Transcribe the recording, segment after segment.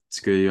It's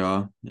good,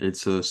 y'all.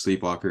 It's a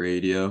Sleepwalker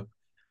Radio.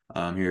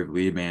 I'm here with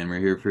Lee, man. We're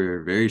here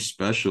for a very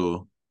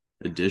special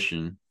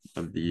edition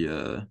of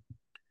the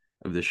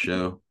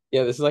show.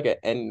 Yeah, this is like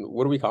a end.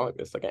 What are we calling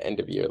this? Like an end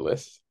of year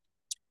list.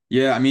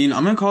 Yeah, I mean,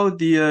 I'm gonna call it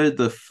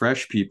the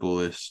Fresh People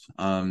list.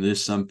 This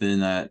is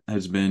something that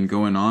has been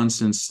going on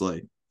since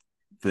like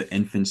the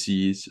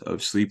infancies of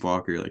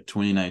Sleepwalker. Like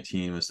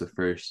 2019 was the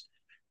first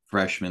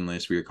freshman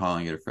list. We were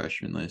calling it a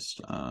freshman list.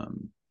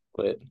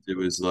 But It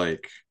was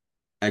like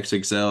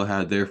XXL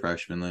had their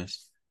freshman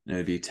list. And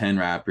it'd be 10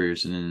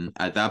 rappers. And then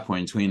at that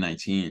point in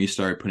 2019, we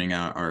started putting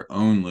out our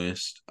own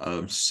list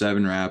of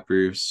seven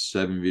rappers,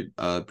 seven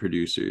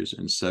producers,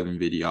 and seven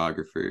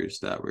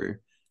videographers that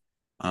were,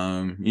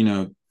 you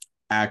know,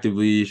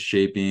 actively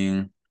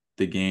shaping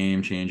the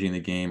game, changing the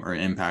game, or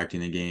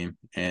impacting the game.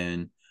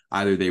 And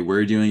either they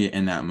were doing it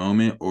in that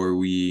moment or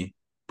we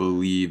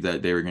believe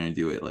that they were going to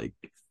do it like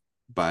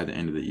by the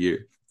end of the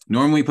year.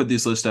 Normally put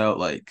this list out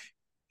like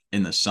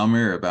in the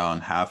summer,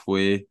 about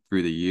halfway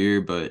through the year,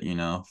 but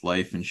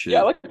life and yeah,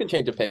 I shit. like the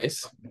change of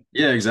pace.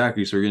 Yeah,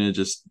 exactly. So we're gonna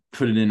just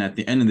put it in at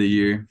the end of the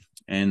year,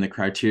 and the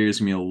criteria is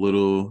gonna be a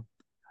little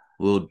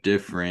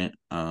different.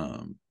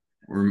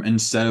 We're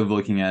instead of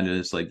looking at it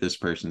as like this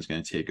person's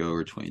gonna take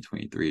over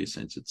 2023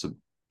 since it's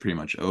pretty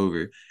much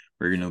over,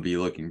 we're gonna be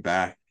looking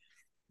back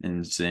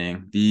and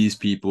saying these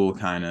people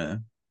kind of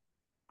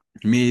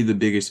made the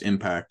biggest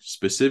impact,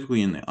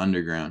 specifically in the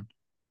underground,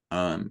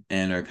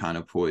 and are kind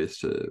of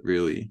poised to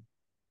really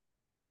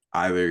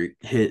either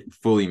hit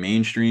fully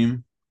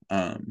mainstream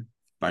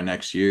by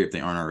next year if they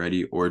aren't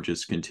already, or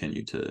just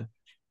continue to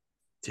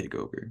take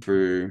over.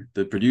 For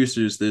the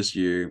producers this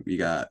year, we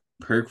got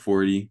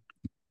Perc40,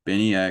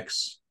 Benny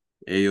X,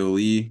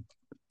 AyooLii,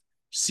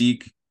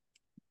 Seek,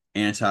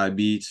 Anti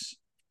Beats,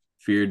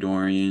 Fear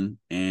Dorian,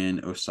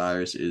 and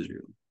Osiris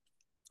Israel.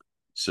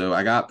 So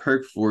I got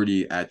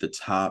Perc40 at the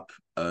top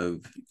of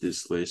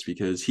this list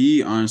because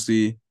he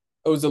honestly,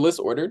 Oh, is the list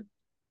ordered?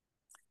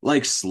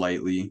 like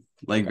slightly,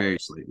 like Okay. very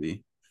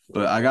slightly.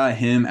 But I got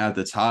him at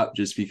the top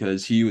just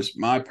because he was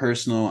my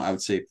personal, I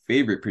would say,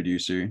 favorite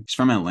producer. He's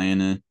from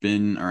Atlanta,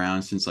 been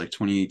around since like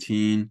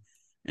 2018,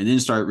 and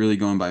didn't start really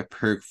going by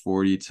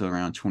Perc40 till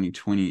around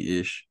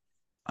 2020-ish.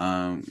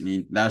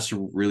 That's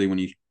really when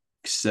he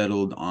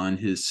settled on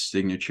his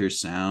signature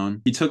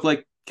sound. He took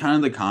like kind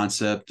of the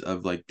concept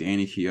of like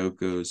Danny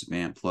Kyoko's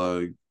Vamp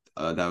Plug,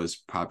 that was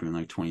popular in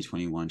like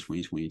 2021,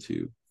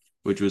 2022,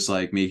 which was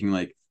like making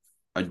like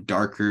a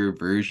darker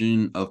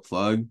version of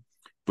Plug,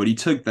 but he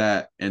took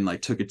that and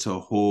like took it to a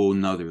whole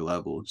nother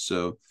level.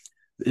 So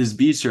his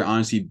beats are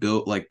honestly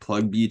built like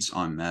Plug beats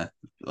on meth.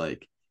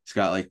 Like he's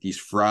got like these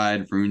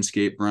fried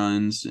RuneScape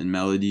runs and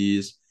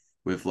melodies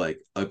with like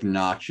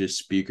obnoxious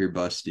speaker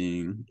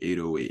busting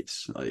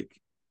 808s. Like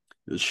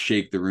just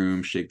shake the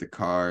room, shake the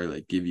car,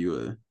 like give you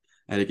a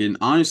headache. And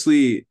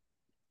honestly,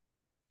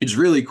 it's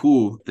really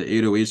cool. The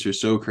 808s are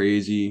so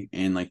crazy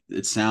and like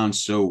it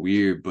sounds so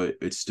weird, but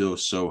it's still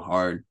so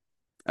hard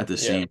at the Yeah.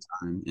 same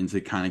time. And to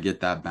kind of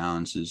get that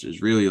balance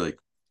is really like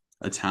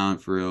a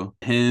talent for real.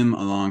 Him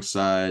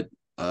alongside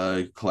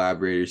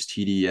collaborators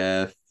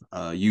TDF,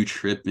 You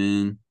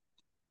Trippin',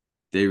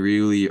 they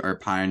really are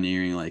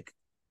pioneering like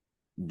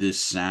this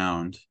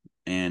sound,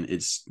 and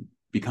it's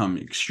become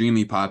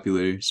extremely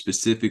popular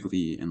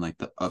specifically in like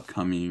the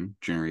upcoming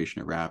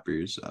generation of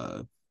rappers.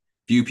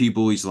 Few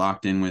people he's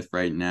locked in with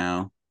right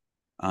now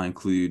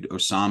include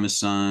Osama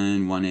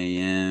Sun, 1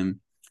 a.m.,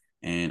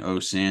 and Oh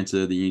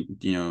Santa,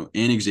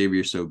 and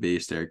Xavier So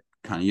Base. They're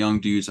kind of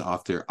young dudes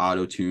off their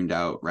auto-tuned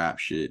out rap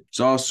shit. It's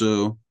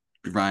also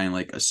providing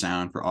like a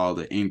sound for all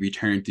the angry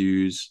turn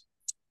dudes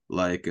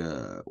like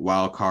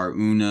Wildcard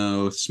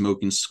Uno,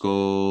 Smoking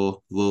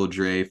Skull, Lil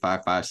Dre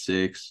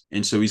 556.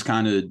 And so he's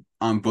kind of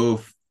on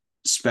both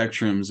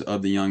spectrums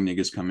of the young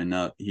niggas coming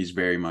up. He's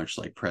very much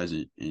like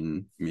present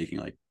in making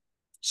like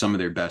some of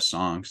their best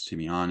songs, to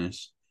be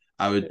honest.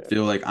 I would Yeah.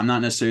 feel like I'm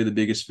not necessarily the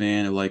biggest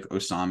fan of like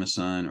Osama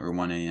Sun or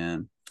 1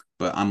 a.m.,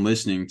 but I'm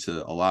listening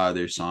to a lot of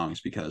their songs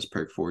because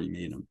Perc40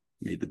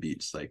 made the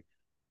beats. Like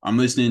I'm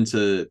listening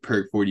to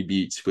Perc40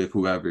 beats with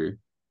whoever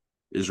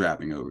is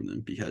rapping over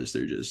them because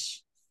they're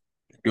just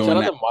Shout going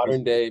out that to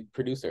modern day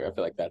producer. I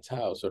feel like that's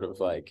how sort of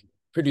like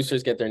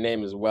producers get their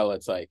name as well.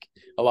 It's like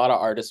a lot of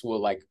artists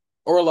will like,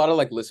 or a lot of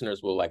like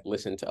listeners will like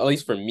listen to, at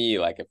least for me,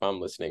 like if I'm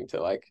listening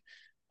to like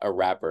a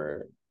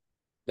rapper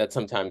that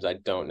sometimes I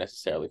don't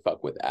necessarily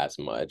fuck with as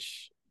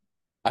much,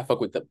 I fuck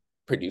with the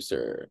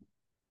producer.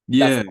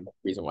 That's Yeah, the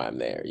reason why I'm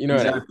there. You know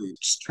what I mean? exactly.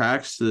 Just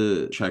tracks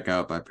to check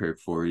out by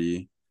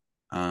Perc40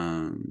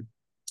 um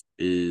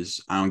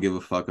is I Don't Give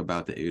a Fuck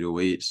About the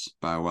 808s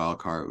by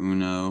Wildcard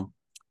Uno,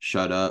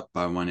 Shut Up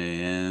by 1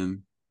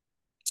 a.m.,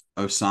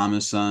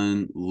 Osama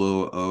Sun,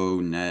 Lil O,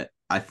 Net.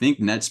 I think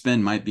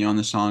Netspin might be on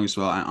the song as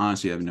well. I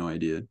honestly have no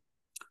idea.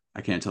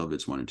 I can't tell if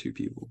it's one or two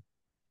people.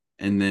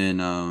 And then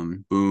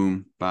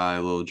Boom by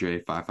Lil Dre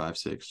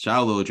 556.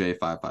 Shout out Lil Dre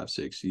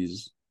 556.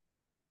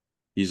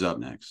 He's up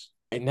next.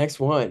 And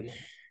next one,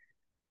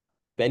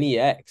 Benny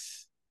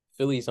X,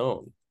 Philly's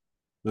own.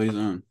 He's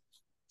on.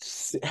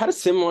 Had a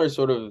similar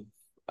sort of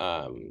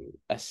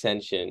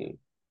ascension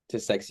to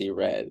Sexy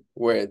Red,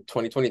 where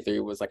 2023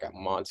 was like a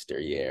monster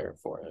year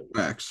for him.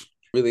 Facts.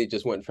 Really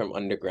just went from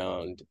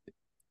underground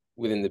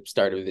within the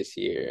start of this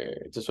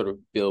year to sort of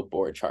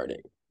Billboard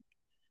charting,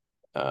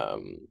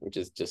 which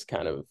is just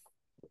kind of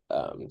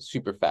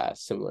super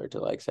fast, similar to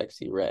like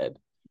Sexy Red.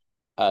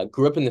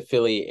 Grew up in the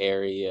Philly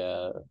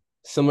area,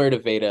 similar to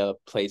Veda,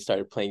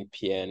 started playing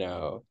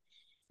piano,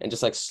 and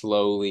just like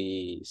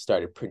slowly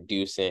started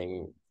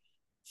producing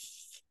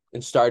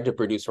and started to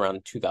produce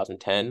around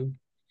 2010.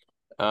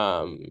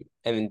 And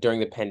then during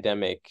the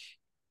pandemic,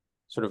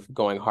 sort of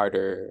going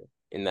harder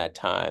in that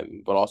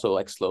time, but also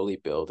like slowly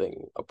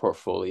building a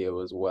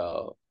portfolio as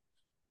well.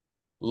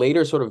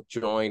 Later sort of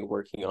joined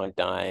working on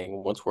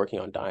Dying. Once working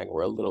on Dying,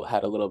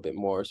 had a little bit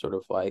more sort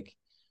of like,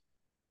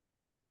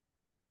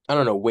 I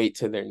don't know, weight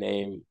to their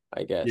name,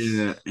 I guess.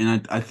 Yeah,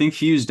 and I think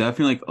he was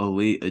definitely like a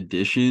late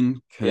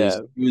addition because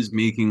Yeah. he was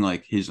making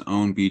like his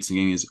own beats and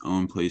getting his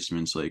own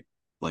placements like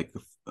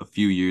a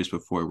few years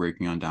before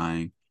working on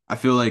Dying. I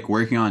feel like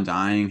working on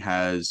Dying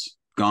has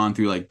gone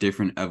through like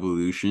different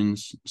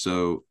evolutions.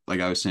 So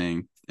like I was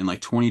saying, in like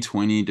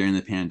 2020 during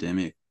the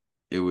pandemic,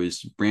 it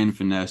was Brand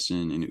Finesse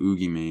and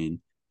Oogie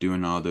Mane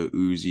doing all the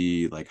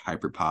Uzi like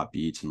hyper pop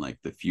beats and like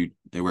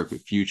they work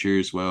with Future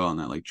as well on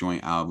that like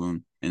joint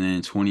album. And then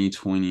in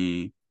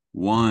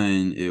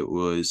 2021, it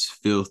was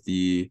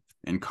Filthy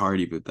and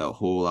Cardi with that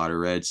whole lot of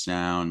red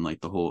sound,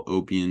 like the whole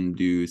Opium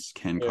Deuce,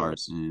 Ken Yeah.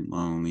 Carson,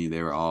 Lonely.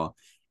 They were all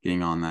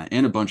getting on that,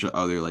 and a bunch of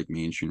other like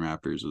mainstream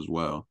rappers as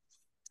well.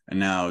 And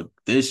now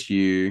this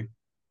year,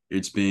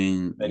 it's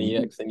been Benny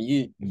X and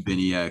Yeet.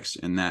 Benny X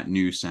and that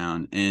new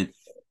sound. And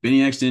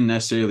Benny X didn't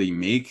necessarily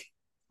make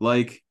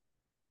like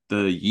the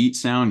Yeet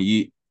sound.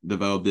 Yeet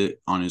developed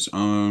it on his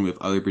own with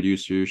other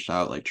producers,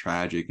 shout out like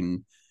Tragic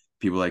and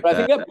people like But I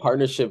think that. that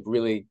partnership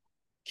really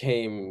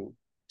came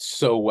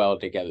so well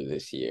together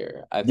this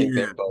year. I think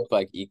they Yeah, both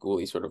like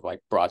equally sort of like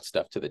brought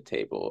stuff to the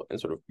table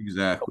and sort of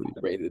exactly.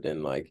 collaborated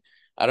in like,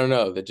 I don't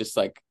know, they're just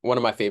like one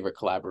of my favorite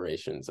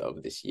collaborations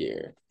of this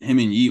year. Him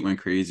and Yeet went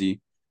crazy,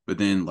 but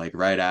then like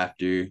right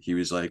after he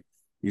was like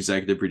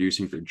executive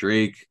producing for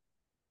Drake,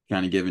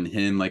 kind of giving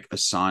him like a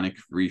sonic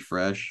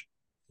refresh.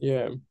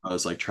 Yeah. I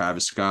was like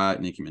Travis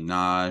Scott, Nicki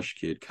Minaj,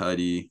 Kid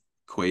Cudi,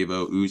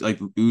 Quavo, Uzi, like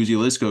Uzi,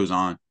 list goes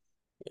on.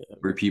 Yeah.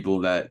 For people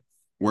that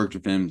worked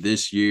with him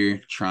this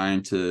year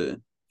trying to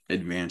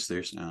advance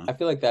their sound. I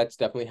feel like that's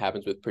definitely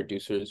happens with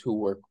producers who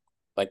work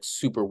like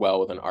super well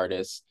with an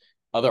artist.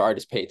 Other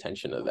artists pay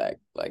attention to that,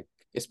 like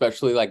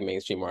especially like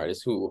mainstream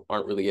artists who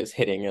aren't really as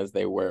hitting as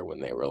they were when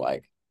they were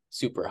like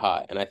super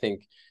hot. And I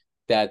think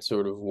that's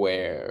sort of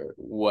where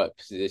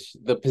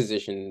the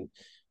position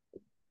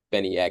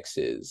Benny X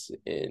is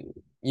in.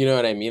 You know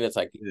what I mean? It's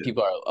like Yeah.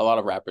 a lot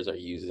of rappers are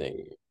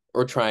using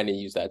or trying to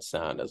use that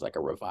sound as like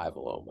a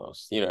revival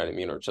almost. You know what I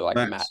mean? Or to like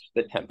match Facts.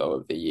 the tempo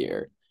of the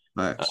year.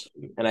 Facts.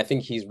 And I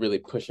think he's really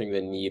pushing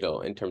the needle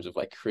in terms of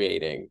like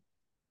creating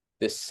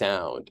this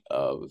sound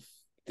of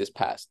this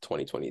past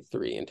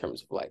 2023 in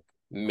terms of like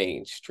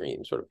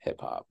mainstream sort of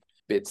hip hop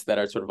bits that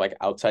are sort of like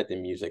outside the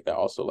music that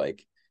also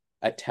like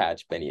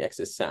attach Benny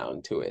X's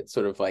sound to it.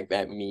 Sort of like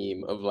that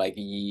meme of like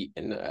Yeet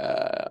and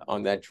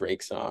on that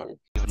Drake song.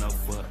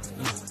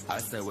 I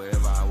say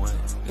wherever I want.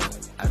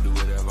 I do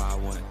whatever I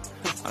want.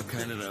 I'm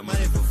counting up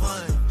money for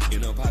fun. You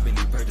know, popping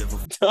the purchase for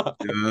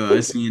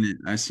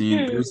I seen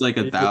it. There's like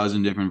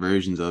 1,000 different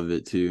versions of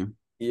it too.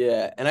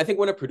 Yeah, and I think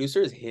when a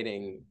producer is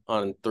hitting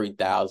on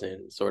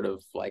 3,000 sort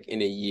of like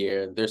in a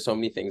year, there's so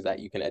many things that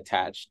you can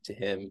attach to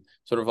him,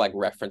 sort of like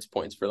reference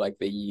points for like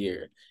the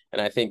year. And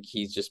I think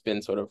he's just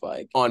been sort of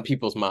like on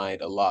people's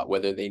mind a lot,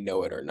 whether they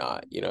know it or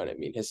not. You know what I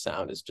mean? His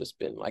sound has just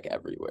been like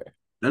everywhere.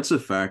 That's a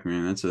fact,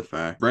 man. That's a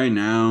fact. Right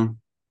now,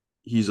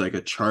 he's like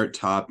a chart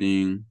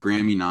topping,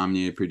 Grammy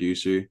nominated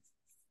producer.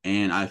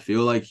 And I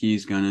feel like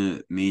he's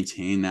gonna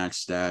maintain that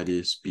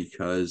status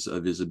because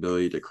of his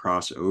ability to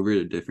cross over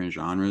to different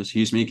genres.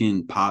 He's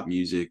making pop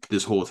music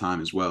this whole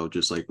time as well,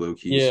 just like low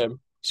keys. Yeah.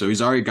 So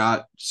he's already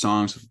got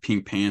songs with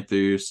Pink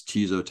Panthers,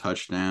 Tizo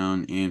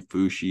Touchdown, and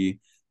Fushi,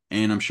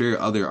 and I'm sure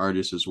other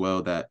artists as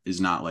well that is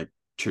not like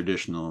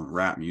traditional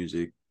rap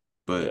music,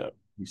 but Yeah.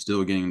 he's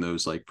still getting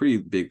those like pretty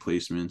big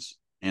placements.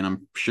 And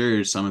I'm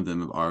sure some of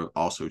them are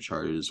also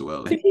charted as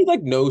well. I think he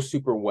like knows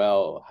super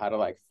well how to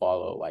like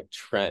follow like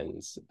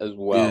trends as Yeah,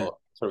 well,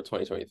 sort of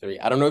 2023.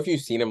 I don't know if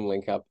you've seen him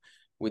link up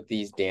with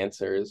these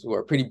dancers who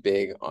are pretty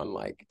big on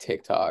like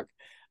TikTok. I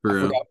for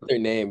real. forgot what their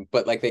name,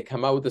 but like they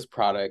come out with this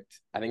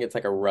product. I think it's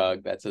like a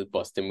rug that says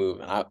Bust a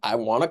Move. And I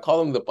want to call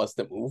them the Bust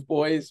a Move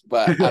Boys,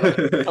 but I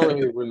don't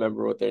really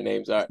remember what their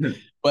names are.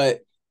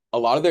 But a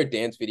lot of their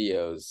dance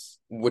videos,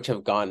 which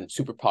have gone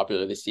super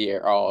popular this year,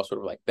 are all sort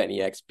of like Benny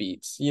X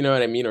beats, you know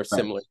what I mean? Or Right.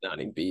 similar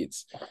sounding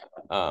beats.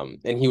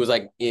 And he was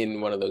like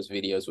in one of those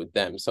videos with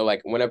them. So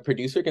like when a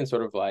producer can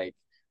sort of like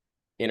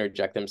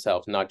interject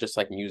themselves, not just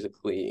like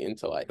musically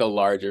into like the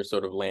larger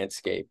sort of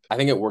landscape, I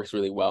think it works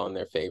really well in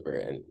their favor.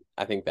 And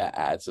I think that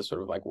adds to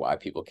sort of like why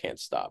people can't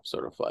stop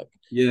sort of like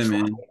Yeah,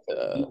 trying man.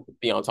 to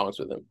be on songs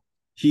with him.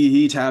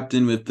 He tapped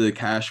in with the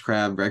Cash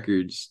Crab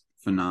Records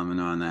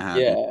phenomenon that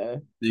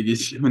happened.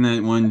 Yeah. When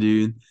that one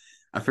dude,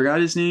 I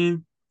forgot his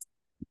name.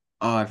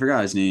 Oh, I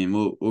forgot his name.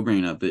 We'll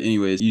bring it up. But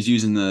anyways, he's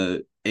using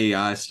the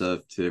AI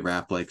stuff to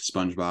rap like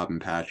SpongeBob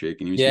and Patrick,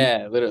 and he was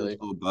getting Yeah, literally. a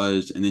little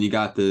buzzed. And then he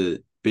got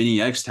the Benny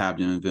X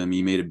tabbed in with him.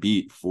 He made a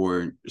beat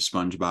for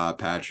SpongeBob,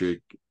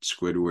 Patrick,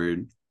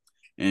 Squidward,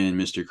 and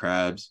Mr.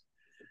 Krabs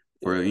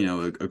for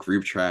a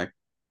group track.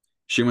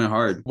 Shit went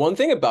hard. One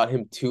thing about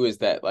him too is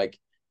that like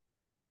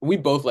we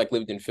both like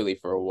lived in Philly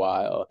for a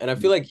while, and I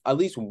feel like at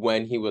least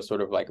when he was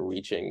sort of like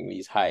reaching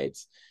these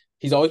heights,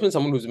 he's always been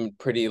someone who's been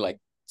pretty like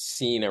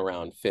seen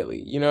around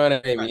Philly. You know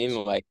what I mean?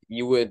 Like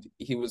he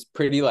was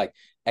pretty like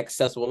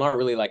accessible, not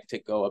really like to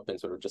go up and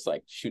sort of just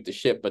like shoot the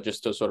shit, but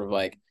just to sort of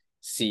like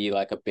see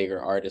like a bigger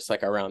artist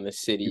like around the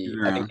city.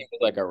 I think he was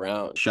like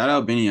around. Shout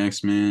out Benny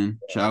X, man.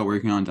 Shout out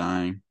Working on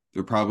Dying.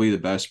 They're probably the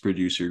best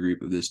producer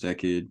group of this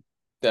decade.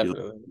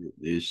 Definitely.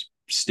 They've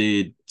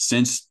stayed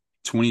since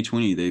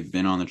 2020. They've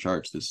been on the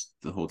charts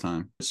the whole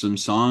time. Some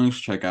songs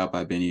check out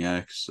by Benny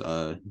X.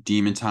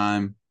 Demon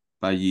Time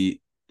by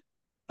Yeet.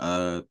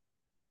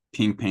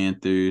 Pink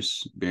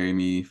Panthers, Bury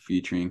Me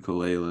featuring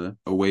Kalela,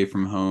 Away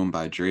From Home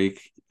by Drake,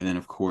 and then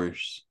of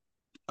course,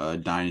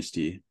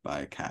 Dynasty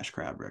by Cash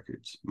Crab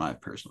Records, my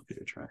personal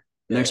favorite track.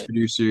 Yeah. Next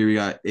producer, we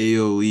got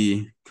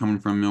AyooLii coming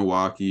from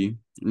Milwaukee.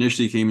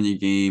 Initially came in the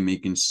game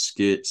making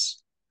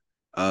skits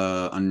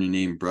under the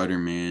name Brother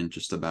Man,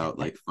 just about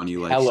like funny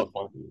life. Hella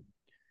funny.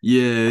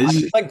 Yeah,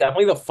 he's like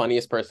definitely the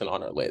funniest person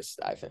on our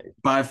list, I think.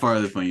 By far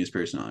the funniest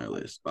person on our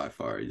list. By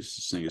far.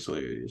 This thing is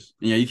hilarious.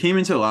 Yeah, he came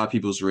into a lot of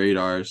people's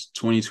radars.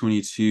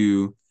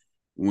 2022,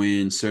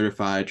 when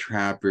Certified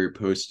Trapper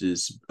posted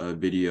his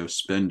video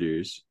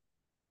Spenders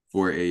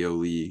for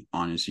AyooLii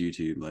on his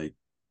YouTube. Like,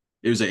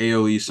 it was an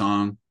AyooLii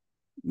song.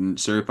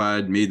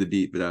 Certified made the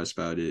beat, but that was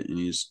about it. And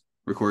he just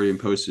recorded and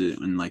posted it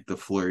in like the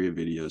flurry of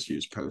videos he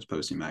was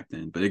posting back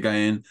then. But it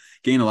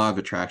gained a lot of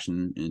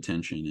attraction and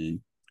attention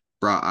and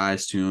brought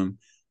eyes to him.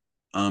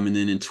 And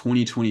then in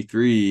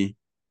 2023,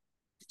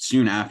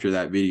 soon after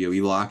that video,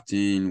 he locked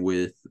in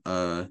with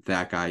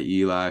that guy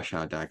AyooLii.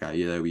 Shout out that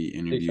guy that we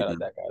interviewed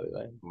a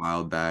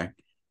while back.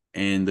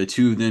 And the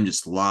two of them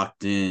just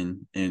locked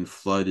in and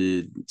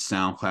flooded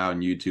SoundCloud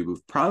and YouTube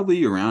with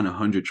probably around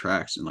 100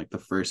 tracks in like the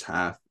first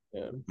half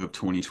of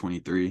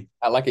 2023.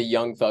 At like a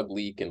Young Thug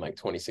leak in like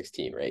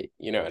 2016 rate.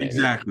 You know what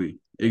exactly. I mean?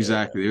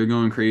 Exactly. They were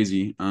going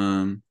crazy.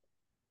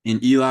 In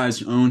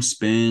Eli's own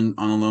spin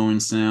on a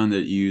low-end sound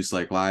that used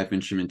like live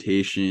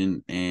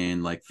instrumentation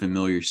and like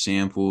familiar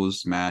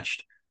samples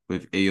matched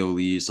with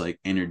AyooLii's like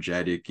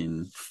energetic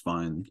and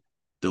fun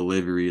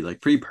delivery, like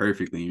pretty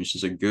perfectly. It was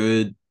just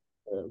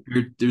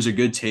there's a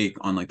good take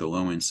on like the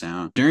low-end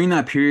sound. During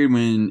that period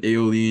when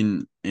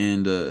AyooLii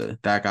and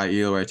that guy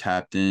AyooLii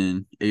tapped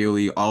in,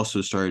 AyooLii also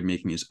started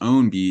making his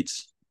own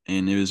beats,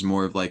 and it was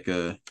more of like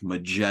a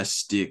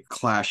majestic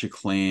Clash of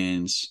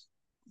Clans,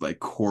 like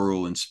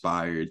choral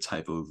inspired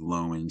type of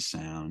low end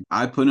sound.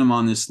 I put him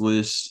on this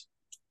list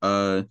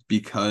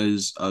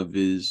because of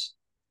his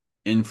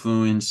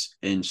influence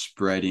in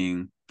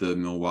spreading the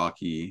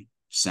Milwaukee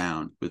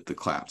sound with the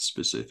claps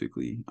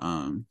specifically.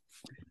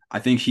 I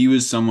think he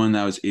was someone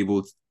that was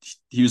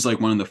he was like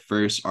one of the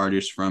first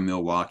artists from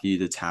Milwaukee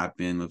to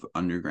tap in with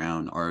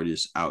underground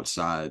artists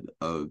outside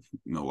of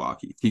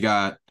Milwaukee. He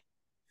got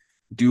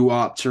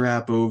doo-wop to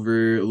rap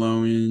over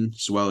low end,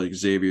 as well as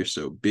Xavier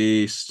So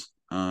Bass.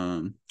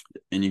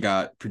 And you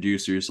got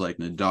producers like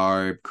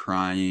Nadarb,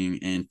 Crying,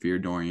 and Fear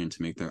Dorian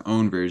to make their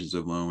own versions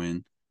of low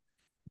end,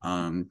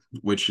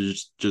 which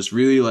is just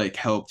really like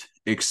helped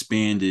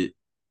expand it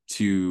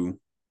to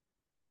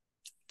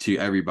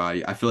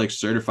everybody. I feel like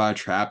Certified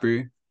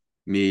Trapper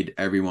made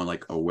everyone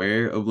like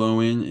aware of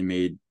low end and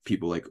made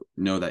people like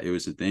know that it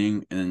was a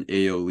thing, and then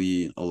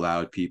AyooLii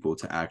allowed people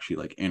to actually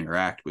like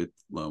interact with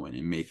low end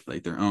and make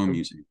like their own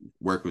music,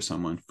 work with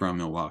someone from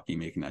Milwaukee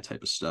making that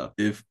type of stuff.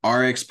 If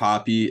RX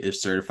Poppy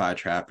is Certified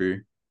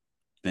Trapper,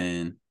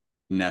 then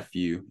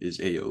Nephew is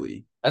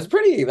AyooLii. That's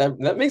pretty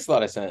that makes a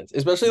lot of sense,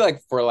 especially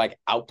like for like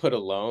output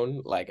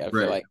alone. Like I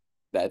feel like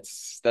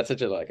that's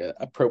such a like a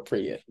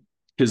appropriate,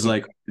 because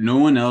like no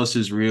one else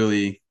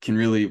can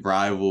really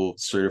rival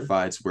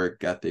Certified's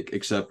work ethic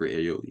except for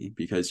AyooLii,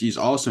 because he's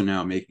also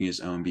now making his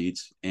own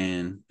beats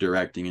and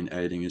directing and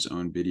editing his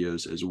own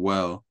videos as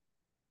well,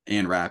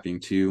 and rapping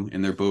too.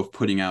 And they're both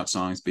putting out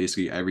songs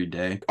basically every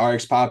day.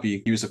 RX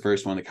Poppy, he was the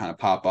first one to kind of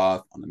pop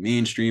off on the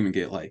mainstream and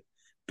get like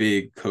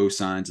big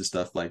cosigns and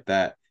stuff like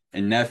that.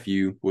 And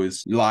Nephew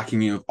was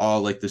locking in with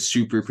all like the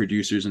super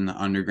producers in the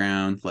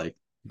underground, like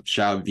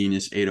shout out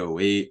Venus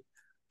 808,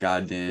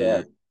 goddamn.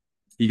 Yeah.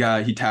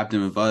 He tapped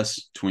in with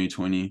us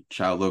 2020.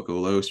 Shout out Loco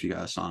Los. We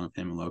got a song with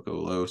him and Loco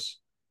Los.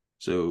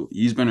 So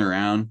he's been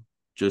around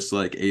just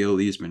like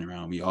AyooLii's been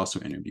around. We also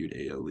interviewed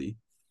AyooLii.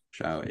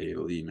 Shout out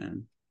AyooLii,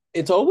 man.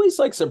 It's always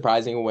like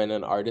surprising when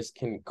an artist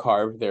can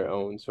carve their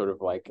own sort of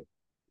like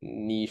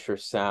niche or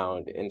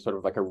sound in sort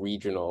of like a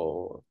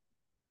regional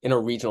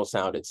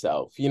sound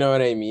itself. You know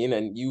what I mean?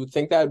 And you would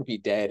think that would be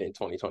dead in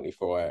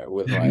 2024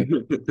 with like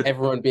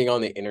everyone being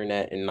on the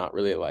internet and not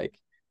really like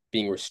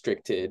being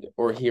restricted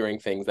or hearing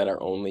things that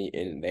are only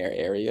in their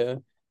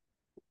area,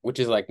 which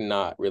is like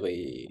not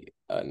really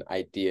an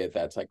idea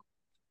that's like,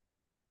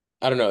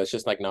 I don't know, it's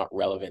just like not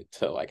relevant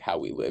to like how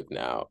we live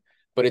now.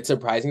 But it's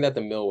surprising that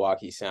the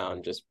Milwaukee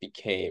sound just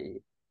became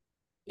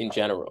in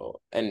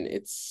general. And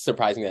it's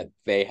surprising that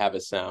they have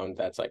a sound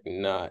that's like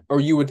not,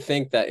 or you would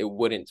think that it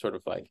wouldn't sort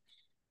of like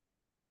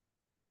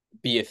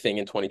be a thing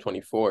in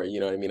 2024, you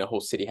know what I mean? A whole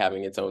city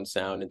having its own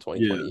sound in Yeah.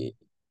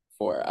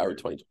 2024 or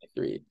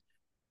 2023.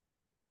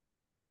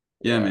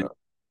 Yeah, man.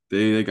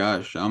 They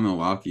got shout out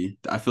Milwaukee.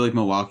 I feel like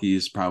Milwaukee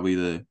is probably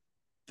the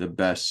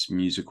best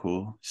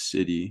musical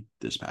city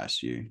this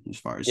past year as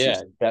far as Yeah,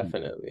 just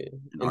definitely.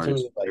 In terms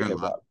artists. of like hip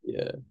hop,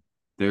 yeah.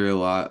 There are a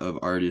lot of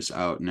artists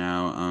out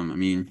now. I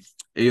mean,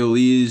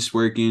 AyooLii's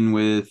working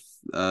with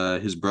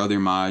his brother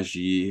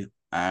Maji,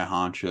 Ad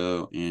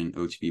Honcho, and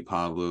OTB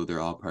Pablo. They're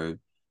all part of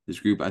this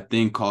group, I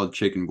think, called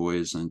Chicken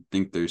Boys. I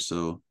think they're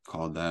still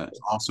called that.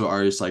 Also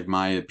artists like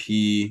Maya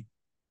P,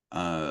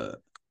 uh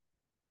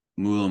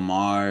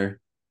Mulamar.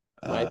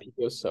 My P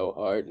goes so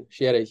hard.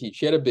 She had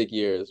a big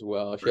year as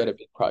well. She had a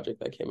big project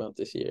that came out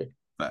this year.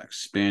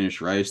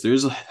 Spanish Rice.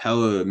 There's a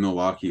hella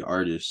Milwaukee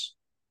artists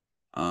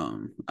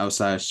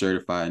outside of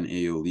Certified and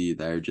AyooLii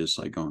that are just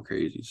like going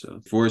crazy. So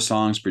 4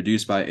 songs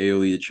produced by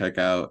AyooLii to check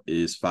out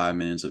is 5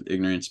 Minutes of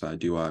Ignorance by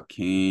Doo-Wop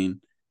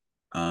Kane,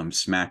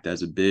 Smacked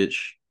as a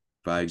Bitch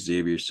by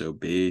Xavier So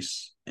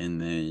Bass, and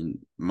then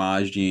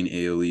Majji and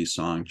AyooLii's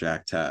song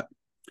Jack Tap,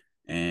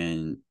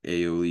 and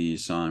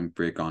AyooLii's song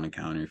Brick on a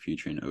Counter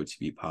featuring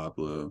OTB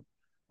Pablo,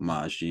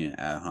 Majji, and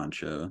Ad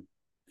Honcho.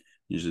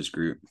 Use this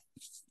group.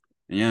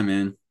 And yeah,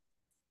 man,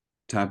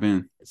 tap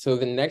in. So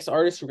the next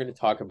artist we're going to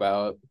talk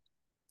about,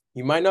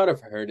 you might not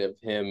have heard of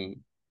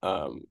him,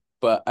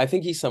 but I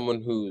think he's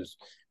someone who's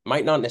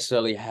might not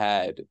necessarily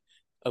had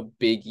a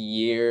big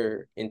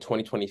year in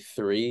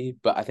 2023,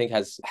 but I think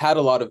has had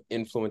a lot of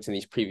influence in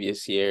these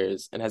previous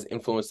years and has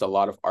influenced a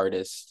lot of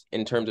artists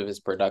in terms of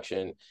his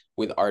production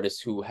with artists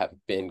who have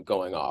been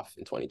going off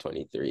in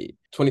 2023.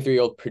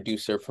 23-year-old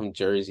producer from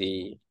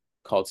Jersey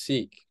called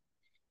Seek,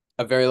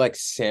 a very like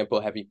sample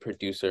heavy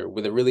producer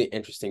with a really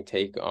interesting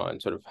take on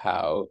sort of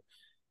how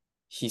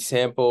he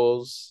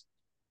samples,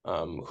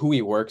 who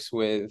he works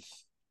with,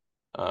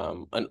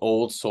 an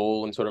old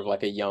soul and sort of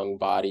like a young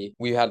body.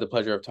 We had the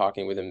pleasure of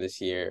talking with him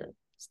this year,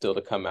 still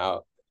to come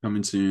out.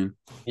 Coming soon.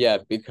 Yeah,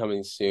 be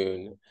coming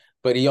soon.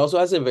 But he also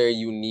has a very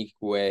unique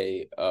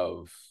way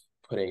of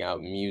putting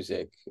out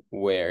music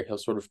where he'll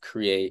sort of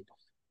create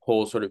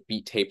whole sort of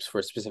beat tapes for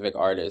a specific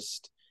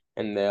artist,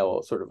 and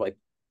they'll sort of like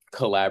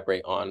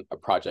collaborate on a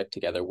project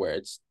together where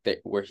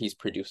where he's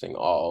producing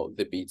all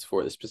the beats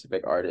for the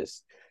specific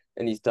artist.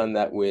 And he's done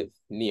that with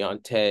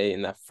Neon Tay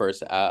in that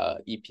first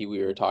EP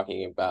we were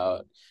talking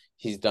about.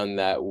 He's done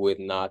that with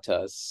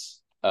Natas,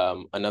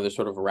 another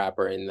sort of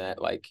rapper in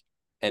that like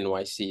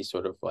NYC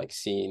sort of like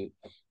scene,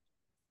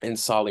 and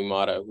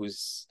Salimata,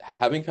 who's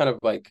having kind of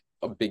like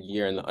a big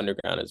year in the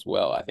underground as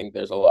well. I think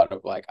there's a lot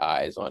of like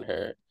eyes on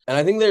her. And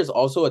I think there's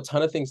also a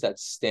ton of things that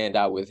stand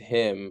out with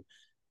him,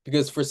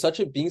 because for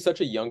being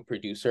such a young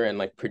producer and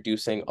like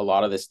producing a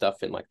lot of this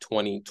stuff in like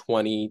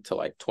 2020 to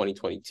like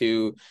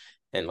 2022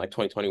 and like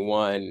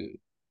 2021,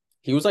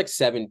 he was like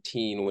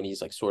 17 when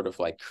he's like sort of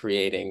like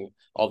creating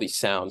all these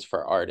sounds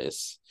for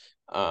artists.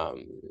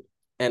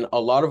 And a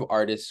lot of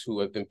artists who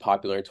have been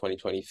popular in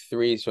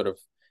 2023 sort of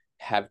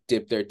have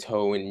dipped their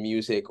toe in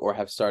music or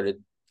have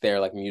started their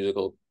like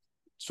musical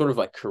sort of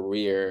like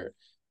career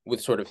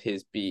with sort of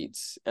his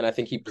beats. And I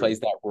think he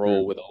plays that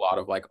role with a lot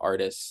of like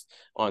artists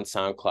on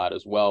SoundCloud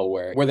as well,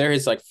 where they're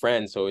his like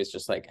friends, so he's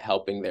just like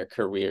helping their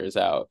careers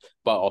out,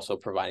 but also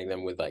providing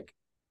them with like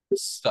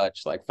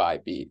such like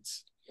 5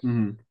 beats.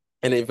 Mm-hmm.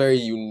 And a very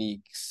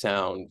unique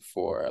sound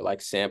for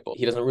like sample.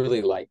 He doesn't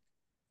really like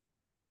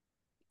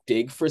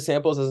dig for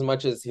samples as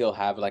much as he'll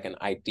have like an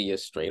idea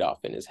straight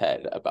off in his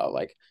head about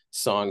like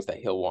songs that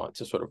he'll want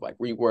to sort of like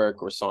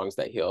rework, or songs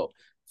that he'll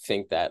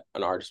think that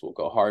an artist will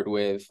go hard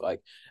with.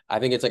 Like I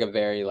think it's like a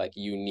very like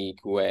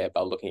unique way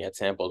about looking at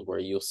samples, where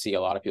you'll see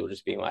a lot of people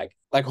just being like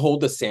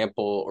hold the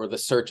sample or the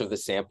search of the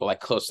sample like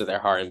close to their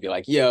heart and be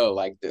like, yo,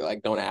 like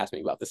don't ask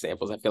me about the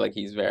samples. I feel like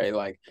he's very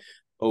like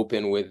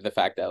open with the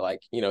fact that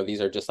like, you know, these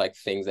are just like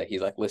things that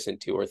he's like listened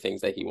to or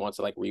things that he wants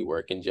to like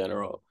rework in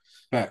general.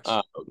 I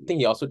think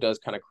he also does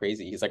kind of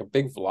crazy. He's like a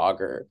big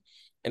vlogger.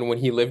 And when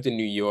he lived in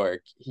New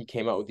York, he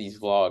came out with these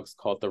vlogs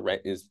called The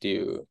Rent Is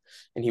Due.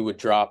 And he would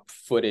drop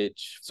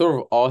footage, sort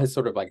of all his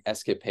sort of like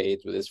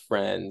escapades with his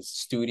friends,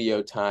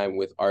 studio time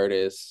with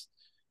artists,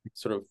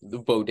 sort of the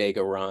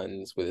bodega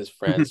runs with his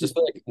friends, just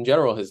like in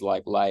general, his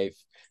like life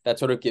that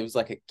sort of gives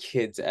like a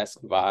kids-esque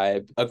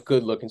vibe, a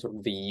good look in sort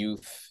of the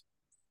youth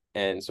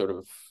and sort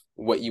of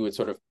what you would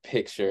sort of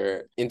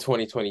picture in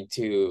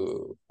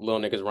 2022,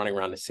 little niggas running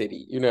around the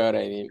city. You know what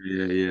I mean?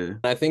 Yeah.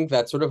 I think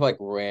that's sort of like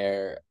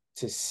rare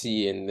to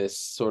see in this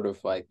sort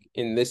of like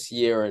in this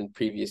year and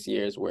previous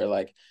years, where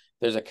like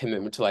there's a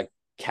commitment to like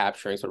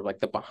capturing sort of like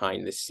the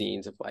behind the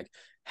scenes of like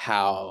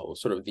how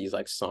sort of these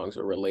like songs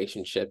or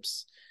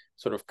relationships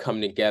sort of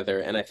come together.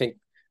 And I think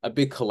a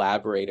big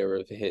collaborator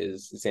of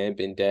his,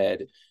 Zambin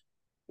Dead,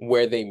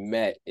 where they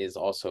met is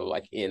also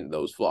like in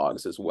those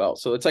vlogs as well.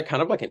 So it's like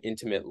kind of like an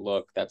intimate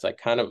look that's like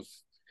kind of,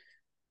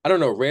 I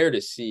don't know, rare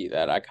to see,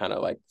 that I kind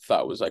of like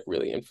thought was like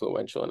really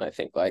influential. And I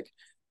think like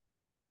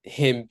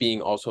him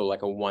being also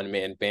like a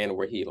one-man band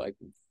where he like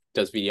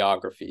does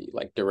videography,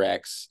 like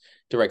directs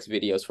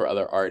videos for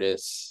other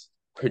artists,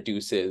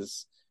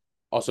 produces,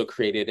 also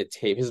created a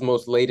tape. His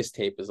most latest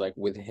tape is like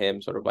with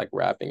him sort of like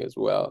rapping as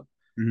well.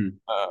 Mhm.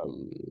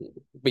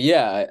 But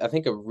yeah, I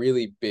think a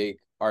really big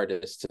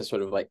artist to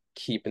sort of like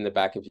keep in the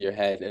back of your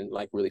head and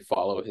like really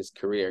follow his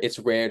career. It's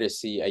rare to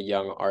see a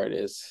young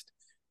artist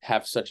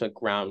have such a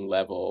ground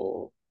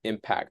level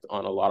impact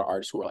on a lot of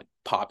artists who are like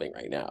popping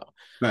right now.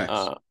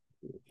 Facts.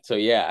 So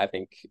yeah, I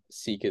think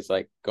Seek is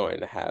like going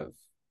to have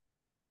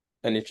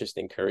an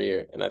interesting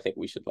career, and I think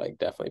we should like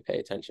definitely pay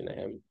attention to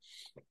him.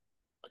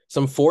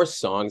 Some forced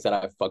songs that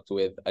I've fucked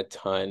with a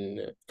ton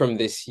from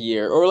this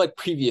year or like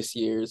previous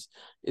years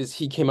is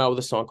he came out with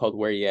a song called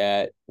Where You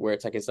At, where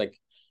it's like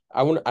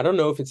I don't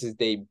know if it's his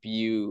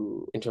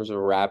debut in terms of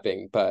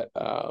rapping, but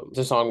it's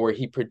a song where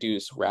he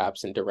produced,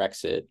 raps, and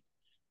directs it,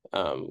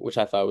 which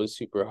I thought was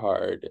super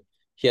hard.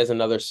 He has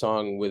another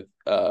song with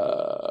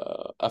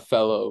a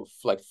fellow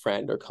like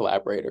friend or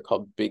collaborator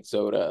called Big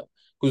Zoda,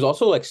 who's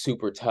also like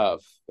super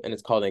tough, and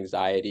it's called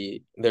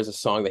Anxiety. There's a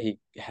song that he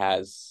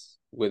has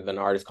with an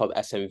artist called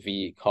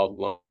SMV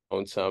called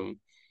Lonesome,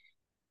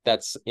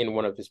 that's in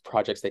one of his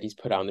projects that he's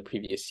put out in the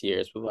previous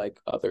years with like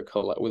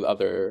with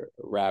other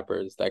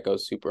rappers, that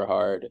goes super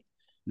hard.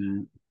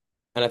 Mm.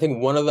 And I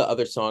think one of the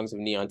other songs of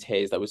Neon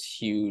Taze that was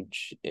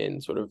huge in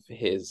sort of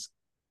his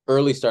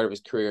early start of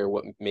his career,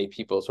 what made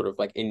people sort of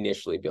like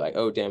initially be like,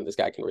 oh damn, this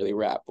guy can really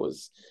rap,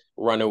 was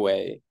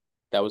Runaway,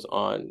 that was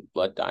on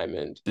Blood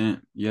Diamond.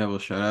 Yeah, well,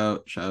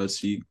 shout out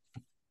Seek.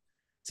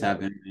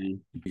 Tap in,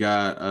 man. We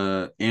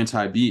got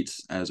Anti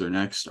Beats as our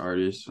next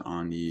artist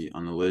on the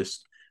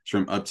list. He's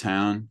from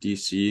Uptown,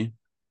 DC.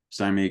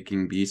 Started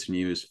making beats when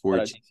he was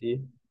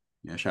 14.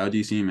 Yeah, shout out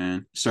DC,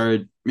 man.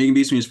 Started making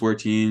beats when he was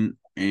 14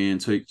 and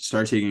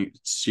started taking it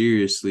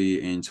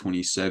seriously in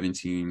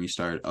 2017. He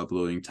started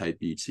uploading type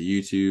beats to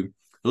YouTube.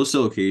 He'll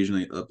still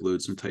occasionally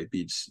upload some type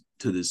beats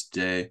to this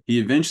day. He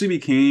eventually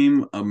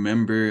became a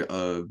member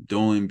of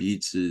Dolan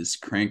Beats'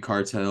 Crank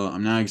Cartel.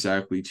 I'm not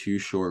exactly too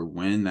sure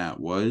when that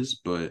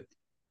was, but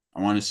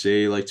I want to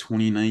say like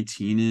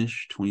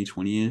 2019-ish,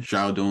 2020-ish.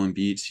 Shout out Dolan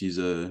Beats. He's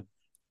a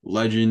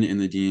legend in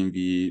the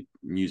DMV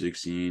music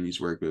scene.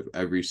 He's worked with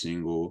every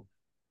single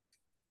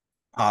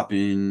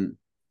poppin'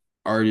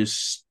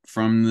 artists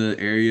from the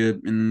area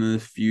in the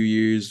few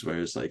years,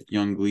 where it's like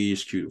Young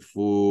Leash, Q the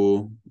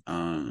Fool,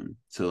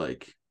 to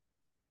like,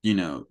 you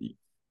know,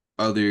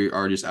 other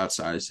artists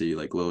outside the city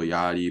like Lil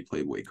Yachty,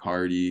 Playboy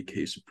Cardi,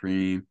 K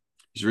Supreme.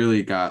 He's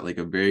really got like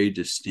a very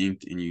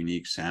distinct and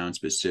unique sound,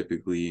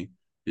 specifically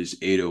his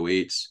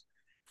 808s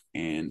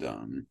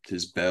and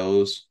his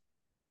bells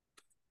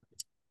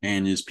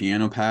and his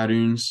piano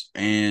patterns.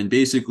 And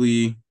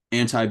basically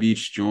Anti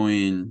Beats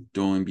joined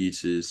Dolan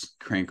Beats'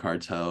 Crank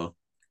Cartel.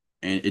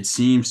 And it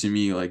seems to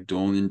me like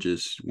Dolan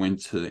just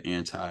went to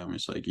Anti and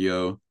was like,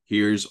 yo,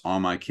 here's all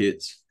my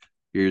kits.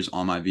 Here's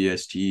all my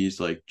VSTs.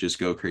 Like, just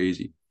go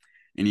crazy.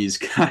 And he's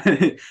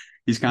kind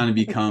of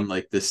become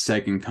like the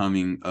second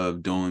coming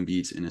of Dolan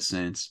Beats in a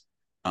sense.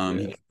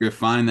 He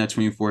refined that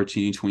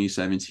 2014,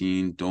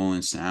 2017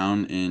 Dolan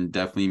sound and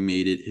definitely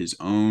made it his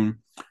own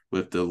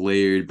with the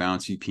layered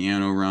bouncy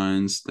piano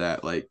runs,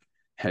 that like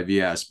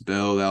heavy ass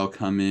bell that'll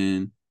come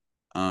in,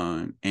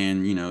 and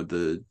you know,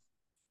 the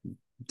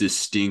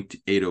distinct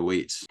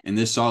 808s. And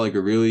this saw like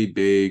a really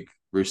big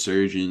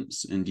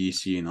resurgence in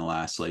DC in the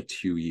last like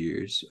 2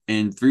 years.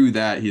 And through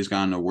that, he's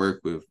gotten to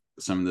work with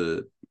some of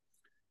the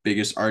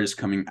biggest artists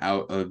coming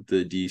out of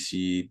the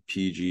DC,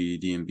 PG,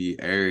 DMV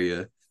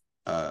area,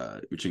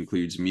 which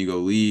includes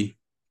AyooLii,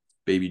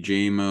 Baby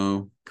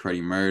J-Mo,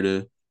 Cruddy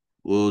Murda,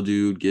 Lil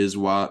Dude,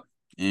 Gizwap,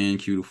 and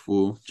Q the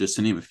Fool, just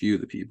to name a few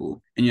of the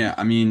people. And yeah,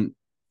 I mean,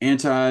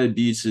 Anti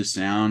Beats'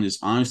 sound is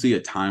honestly a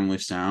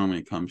timeless sound when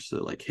it comes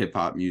to like hip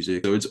hop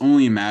music. So it's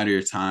only a matter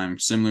of time,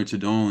 similar to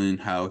Dolan,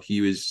 how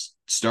he was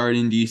started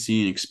in DC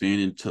and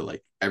expanded to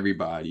like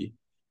everybody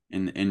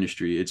in the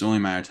industry. It's only a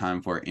matter of time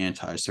before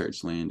Anti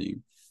starts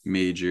landing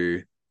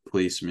major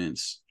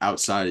placements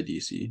outside of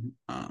DC,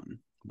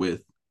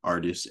 with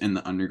artists in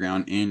the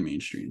underground and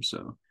mainstream.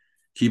 So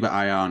keep an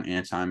eye out on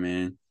Anti,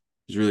 man.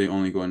 He's really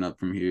only going up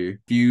from here.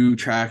 Few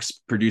tracks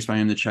produced by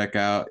him to check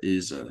out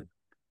is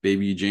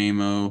Baby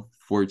J-Mo,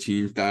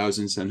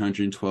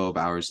 14,712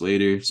 hours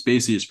later. It's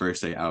basically his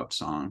first day out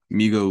song.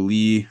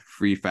 AyooLii,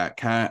 Free Fat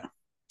Cat.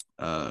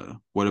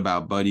 What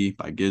About Buddy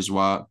by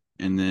Gizwap.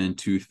 And then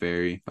Tooth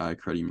Fairy by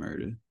Cruddy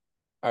Murda.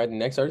 All right, the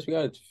next artist we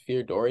got is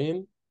Fear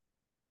Dorian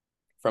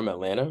from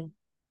Atlanta.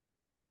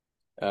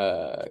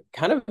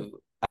 Kind of,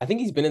 I think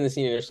he's been in the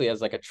scene initially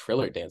as like a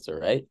Triller dancer,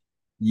 right?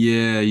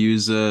 Yeah, he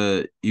was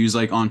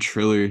like on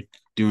Triller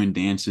doing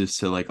dances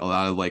to like a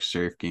lot of like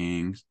surf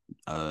gangs,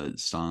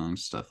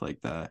 songs, stuff like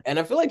that. And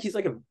I feel like he's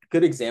like a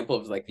good example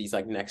of like these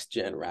like next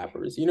gen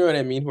rappers. You know what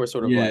I mean? Who are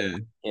sort of like Yeah,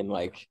 in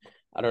like,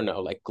 I don't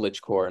know, like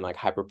glitchcore and like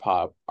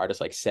hyperpop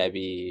artists like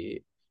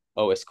Sebi,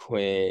 OS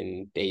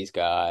Quinn, Days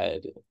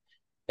God,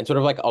 and sort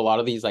of like a lot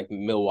of these like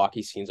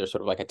Milwaukee scenes are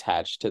sort of like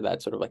attached to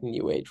that sort of like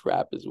new age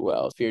rap as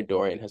well. Fear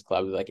Dorian has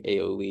collabed with like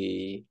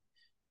AyooLii,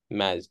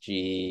 Maz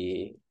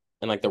G,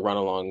 and like the Run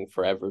Along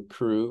Forever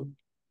crew.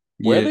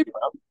 Where are yeah. they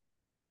from?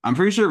 I'm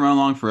pretty sure Run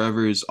Along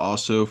Forever is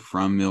also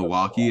from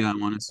Milwaukee, I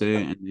want to say,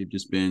 and they've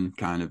just been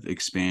kind of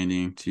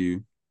expanding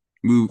to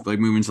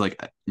moving to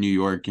like New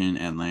York and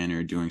Atlanta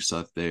or doing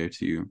stuff there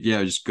too.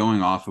 Yeah, just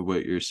going off of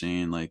what you're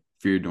saying, like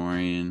Fear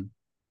Dorian,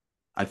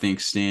 I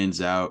think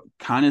stands out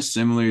kind of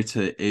similar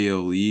to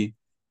AyooLii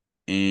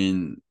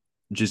in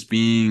just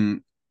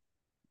being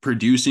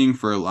producing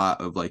for a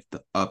lot of like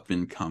the up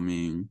and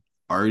coming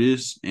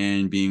artists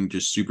and being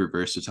just super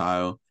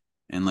versatile.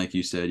 And like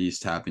you said, he's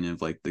tapping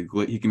into like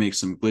he can make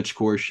some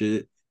glitchcore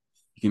shit.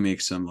 He can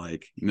make some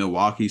like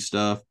Milwaukee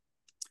stuff.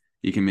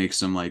 He can make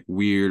some like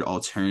weird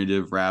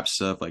alternative rap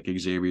stuff like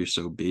Xavier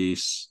So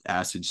Bass,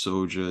 Acid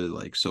Soldier,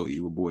 like So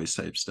Evil Boys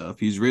type stuff.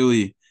 He's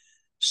really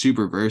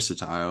super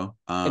versatile.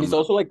 And he's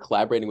also like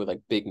collaborating with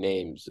like big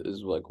names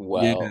as like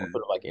Yeah, well, sort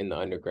of like in the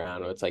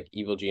underground. It's like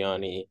Evil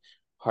Gianni,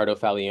 Hardo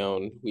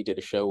Fallione, we did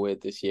a show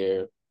with this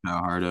year. no,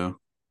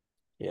 Hardo.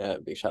 Yeah,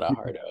 big shout out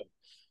Hardo.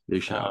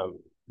 Big shout.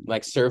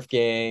 Like Surf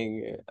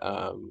Gang,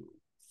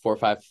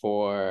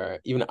 454,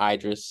 even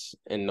Idris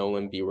and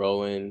Nolan B.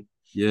 Rollin,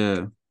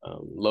 Yeah.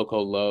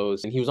 Loco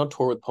Lows, and he was on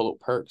tour with Polo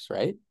Perks,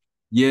 right?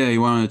 Yeah, he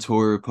went on a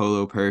tour with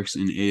Polo Perks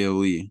and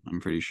AyooLii, I'm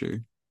pretty sure.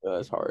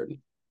 That's hard.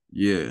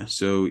 Yeah,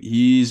 so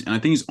and I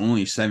think he's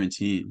only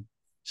 17.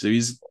 So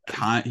he's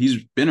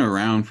been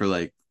around for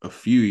like a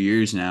few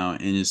years now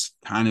and is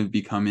kind of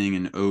becoming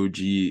an OG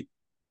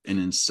in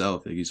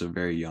himself. Like he's a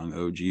very young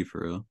OG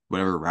for real.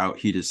 Whatever route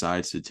he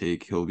decides to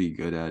take, he'll be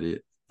good at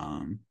it.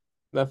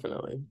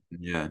 Definitely.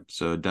 Yeah,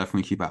 so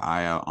definitely keep an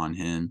eye out on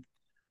him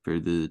for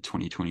the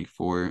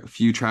 2024. A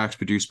few tracks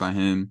produced by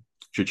him.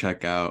 Should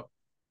check out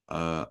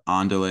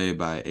Andale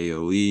by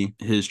AyooLii.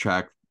 His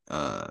track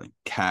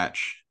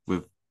Catch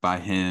by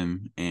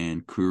him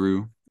and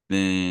Kuru.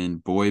 Then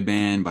Boy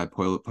Band by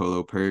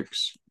Polo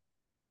Perks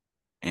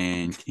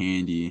and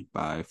Candy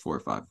by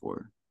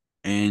 454.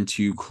 And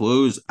to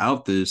close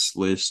out this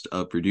list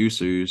of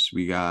producers,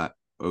 we got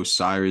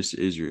Osyris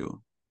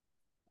Israel.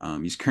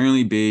 He's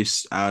currently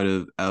based out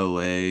of LA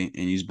and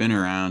he's been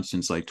around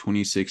since like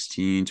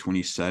 2016,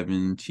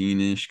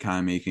 2017-ish, kind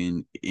of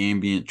making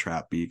ambient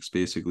trap beats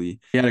basically.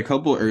 He had a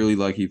couple early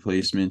lucky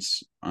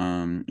placements,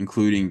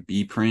 including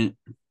B Print,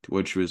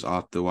 which was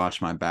off the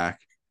Watch My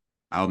Back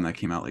album that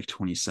came out like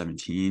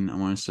 2017, I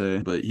want to say.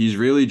 But he's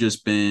really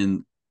just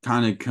been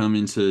kind of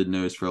coming to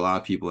notice for a lot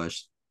of people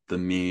as the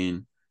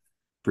main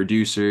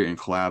producer and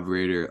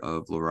collaborator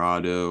of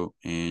Lorado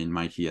and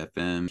Mikey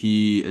FM.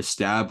 He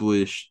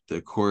established the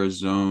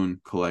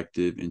Corazon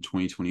Collective in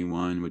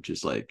 2021, which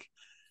is like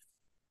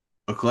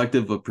a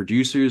collective of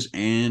producers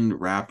and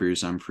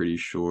rappers, I'm pretty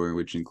sure,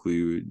 which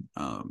include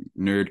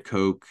Nerd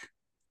Coke,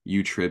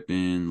 You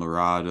Trippin',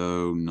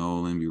 Lorado,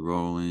 Nolan B.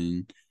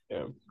 Rollin,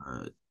 Yeah.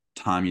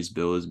 Tommy's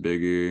Bill is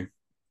Bigger,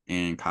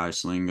 and Kai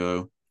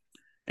Slingo.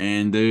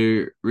 And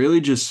they're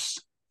really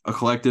just a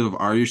collective of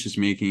artists just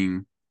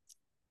making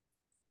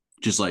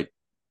just like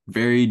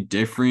very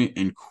different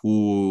and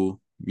cool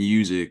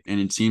music. And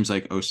it seems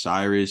like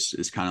Osyris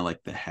is kind of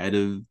like the head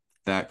of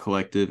that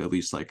collective, at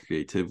least like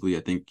creatively.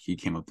 I think he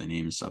came up with the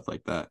name and stuff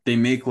like that. They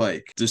make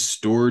like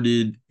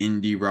distorted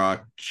indie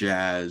rock,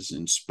 jazz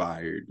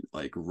inspired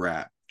like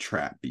rap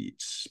trap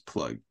beats,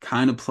 plug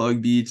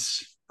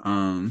beats.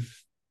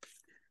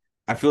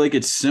 I feel like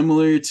it's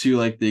similar to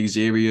like the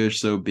Xavier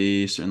So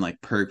Bass and like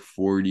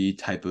Perc40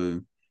 type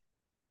of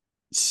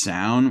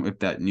sound with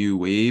that new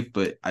wave,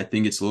 but I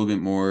think it's a little bit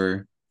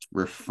more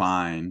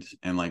refined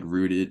and like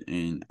rooted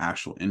in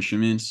actual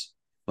instruments,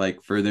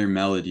 like for their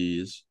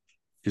melodies.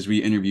 Because we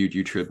interviewed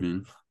You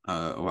Trippin'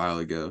 a while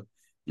ago,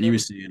 and he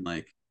was saying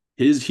like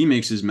he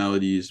makes his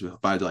melodies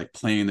by like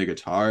playing the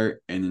guitar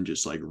and then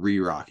just like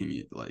re-rocking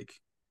it, like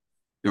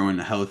throwing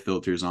the hell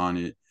filters on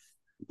it,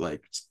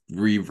 like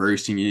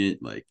reversing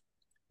it, like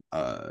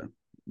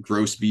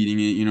gross beating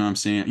it, you know what I'm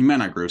saying? He might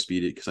not gross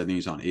beat it because I think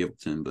he's on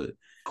Ableton, but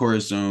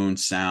Corazon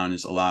sound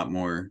is a lot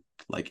more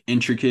like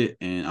intricate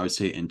and I would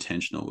say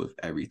intentional with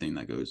everything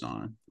that goes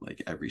on,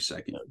 like every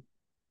second.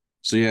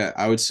 So yeah,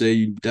 I would say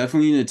you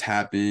definitely need to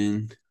tap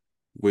in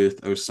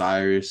with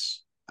Osyris.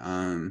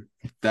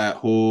 That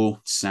whole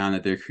sound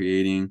that they're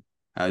creating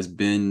has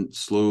been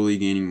slowly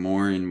gaining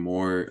more and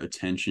more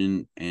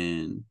attention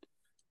and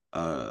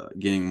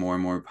getting more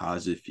and more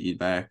positive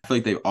feedback. I feel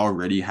like they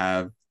already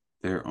have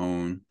their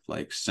own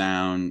like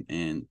sound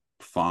and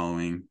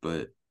following,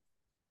 but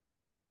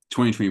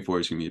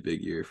 2024 is gonna be a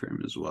big year for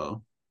him as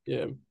well.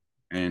 Yeah.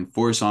 And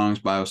 4 songs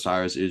by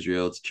Osyris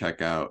Israel to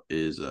check out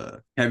is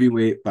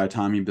Heavyweight by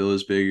Tommy Bill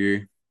is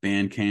Bigger,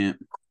 Bandcamp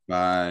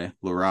by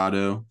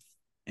Lorado,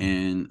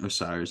 and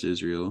Osyris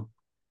Israel.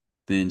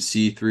 then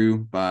See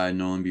Through by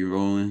Nolan B.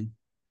 Rowland,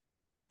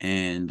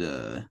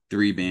 and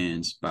 3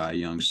 Bands by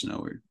Young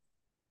Snower.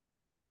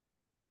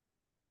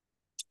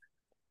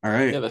 All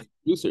right. Yeah, that's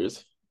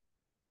producers.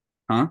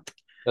 Huh?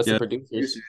 That's Yeah, the producers.